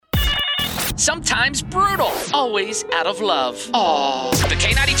sometimes brutal, always out of love. Aww. The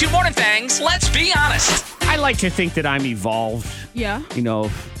K92 Morning Thangs, let's be honest. I like to think that I'm evolved. Yeah. You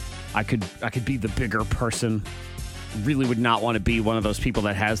know, I could be the bigger person. Really would not want to be one of those people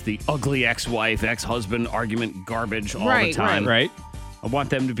that has the ugly ex-wife, ex-husband argument garbage all the time. Right. I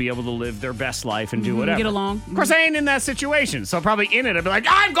want them to be able to live their best life and do whatever. Get along. Of course, I ain't in that situation, so probably in it, I'd be like,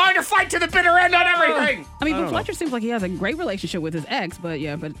 I'm going to fight to the bitter end on everything. I mean, but Fletcher seems like he has a great relationship with his ex, but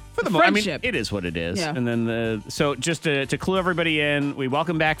For the friendship. it is what it is. Yeah. And then so just to clue everybody in, we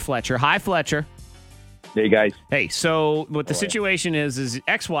welcome back Fletcher. Hi, Fletcher. Hey, guys. Hey, so what the situation is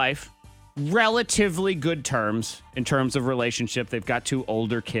ex-wife, relatively good terms in terms of relationship. They've got 2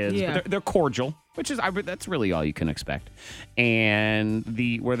 older kids, but they're cordial, which is that's really all you can expect. And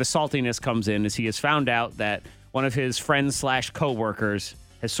where the saltiness comes in is he has found out that one of his friends / coworkers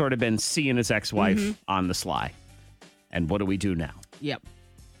has sort of been seeing his ex-wife on the sly. And what do we do now? Yep.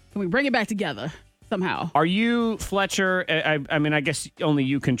 Can we bring it back together somehow? Are you, Fletcher, I mean, I guess only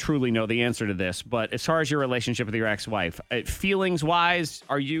you can truly know the answer to this, but as far as your relationship with your ex-wife, feelings-wise,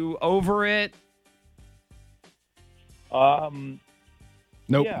 are you over it? Nope.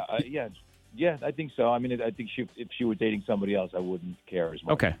 Yeah, I think so. I mean, I think if she were dating somebody else, I wouldn't care as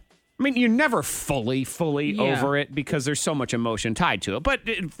much. Okay. I mean, you're never fully over it because there's so much emotion tied to it. But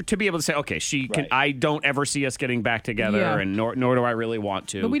to be able to say, okay, I don't ever see us getting back together, and nor do I really want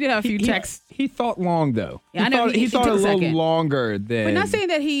to. But we did have a few texts. He thought long, though. Yeah, I know. He thought took a little second. longer than... But not saying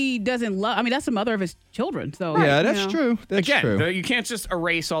that he doesn't love... I mean, that's the mother of his children, so... Yeah, that's true. That's Again, true. You can't just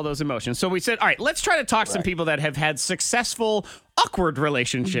erase all those emotions. So we said, all right, let's try to talk to some people that have had successful, awkward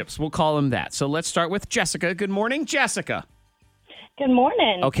relationships. We'll call them that. So let's start with Jessica. Good morning, Jessica. Good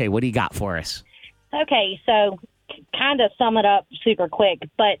morning. Okay, what do you got for us? Okay, so kind of sum it up super quick,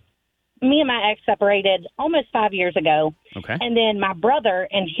 but me and my ex separated almost 5 years ago. Okay. And then my brother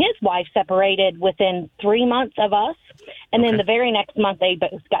and his wife separated within 3 months of us. And then the very next month they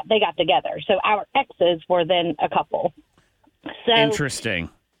got together. So our exes were then a couple. So Interesting.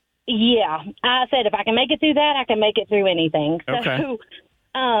 Yeah. I said if I can make it through that, I can make it through anything. Okay. So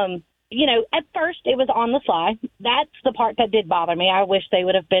at first it was on the sly. That's the part that did bother me. I wish they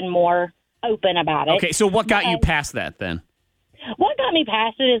would have been more open about it. Okay, so what got you past that then? What got me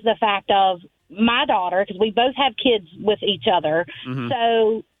past it is the fact of my daughter, because we both have kids with each other. Mm-hmm.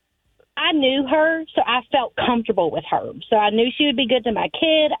 So I knew her, so I felt comfortable with her. So I knew she would be good to my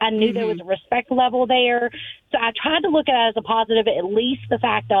kid. I knew there was a respect level there. So I tried to look at it as a positive, at least the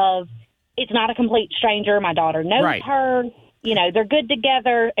fact of it's not a complete stranger. My daughter knows her. You know, they're good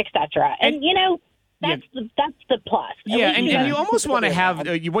together, etc. And that's the plus. Yeah, and you almost want to have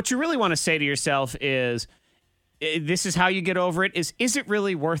what you really want to say to yourself is, this is how you get over it. Is it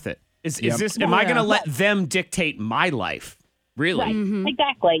really worth it? Is this? Am I going to let them dictate my life? Really?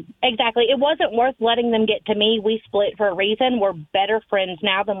 Right. Exactly. It wasn't worth letting them get to me. We split for a reason. We're better friends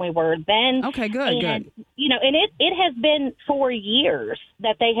now than we were then. Okay, good. And it has been 4 years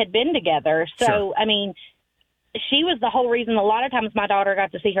that they had been together. So Sure. I mean, she was the whole reason a lot of times my daughter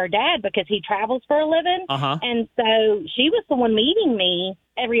got to see her dad because he travels for a living. And so she was the one meeting me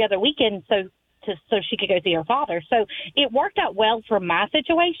every other weekend so she could go see her father. So it worked out well for my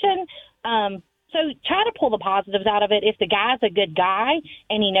situation. So try to pull the positives out of it. If the guy's a good guy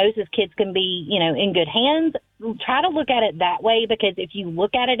and he knows his kids can be, in good hands, try to look at it that way, because if you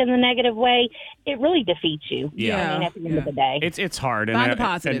look at it in the negative way, it really defeats you. Yeah. I mean, at the end of the day. It's hard. Find the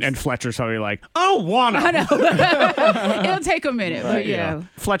positives. And Fletcher's probably like, oh, wanna. I know. It'll take a minute, but yeah.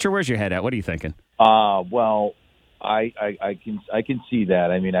 Fletcher, where's your head at? What are you thinking? Well, I can see that.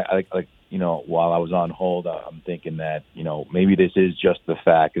 I mean, I while I was on hold, I'm thinking that, maybe this is just the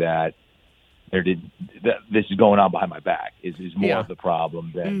fact that this is going on behind my back is more of the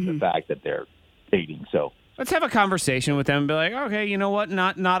problem than the fact that they're dating. So let's have a conversation with them and be like, okay, you know what?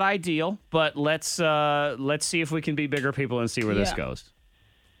 Not ideal, but let's see if we can be bigger people and see where this goes.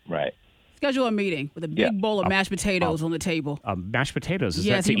 Right. Schedule a meeting with a big bowl of mashed potatoes on the table. Mashed potatoes? Is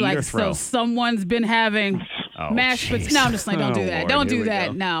yes, that to eat or so throw? someone's been having mashed potatoes. No, I'm just like, don't do that. Lord, Don't here do we that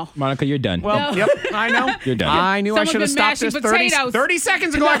go. now. Monica, you're done. Well, yep, I know. You're done. I knew I should have Someone's been stopped this mashing potatoes. 30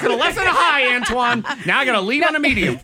 seconds ago. I could have left it a high, Antoine. Now I got to leave on a medium.